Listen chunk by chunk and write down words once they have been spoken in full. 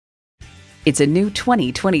It's a new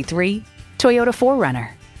 2023 Toyota 4Runner.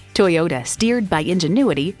 Toyota, steered by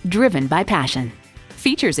ingenuity, driven by passion.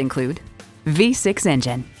 Features include V6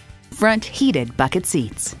 engine, front heated bucket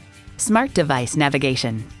seats, smart device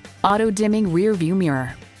navigation, auto-dimming rear view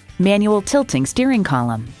mirror, manual tilting steering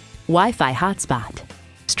column, Wi-Fi hotspot,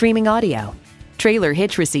 streaming audio, trailer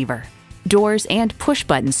hitch receiver, doors and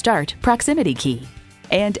push-button start proximity key,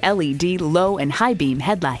 and LED low and high beam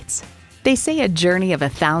headlights. They say a journey of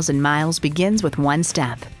 1,000 miles begins with one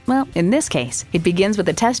step. Well, in this case, it begins with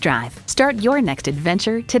a test drive. Start your next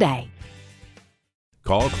adventure today.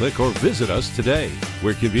 Call, click, or visit us today.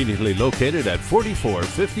 We're conveniently located at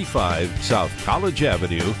 4455 South College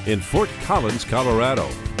Avenue in Fort Collins, Colorado,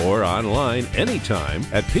 or online anytime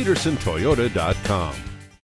at pedersentoyota.com.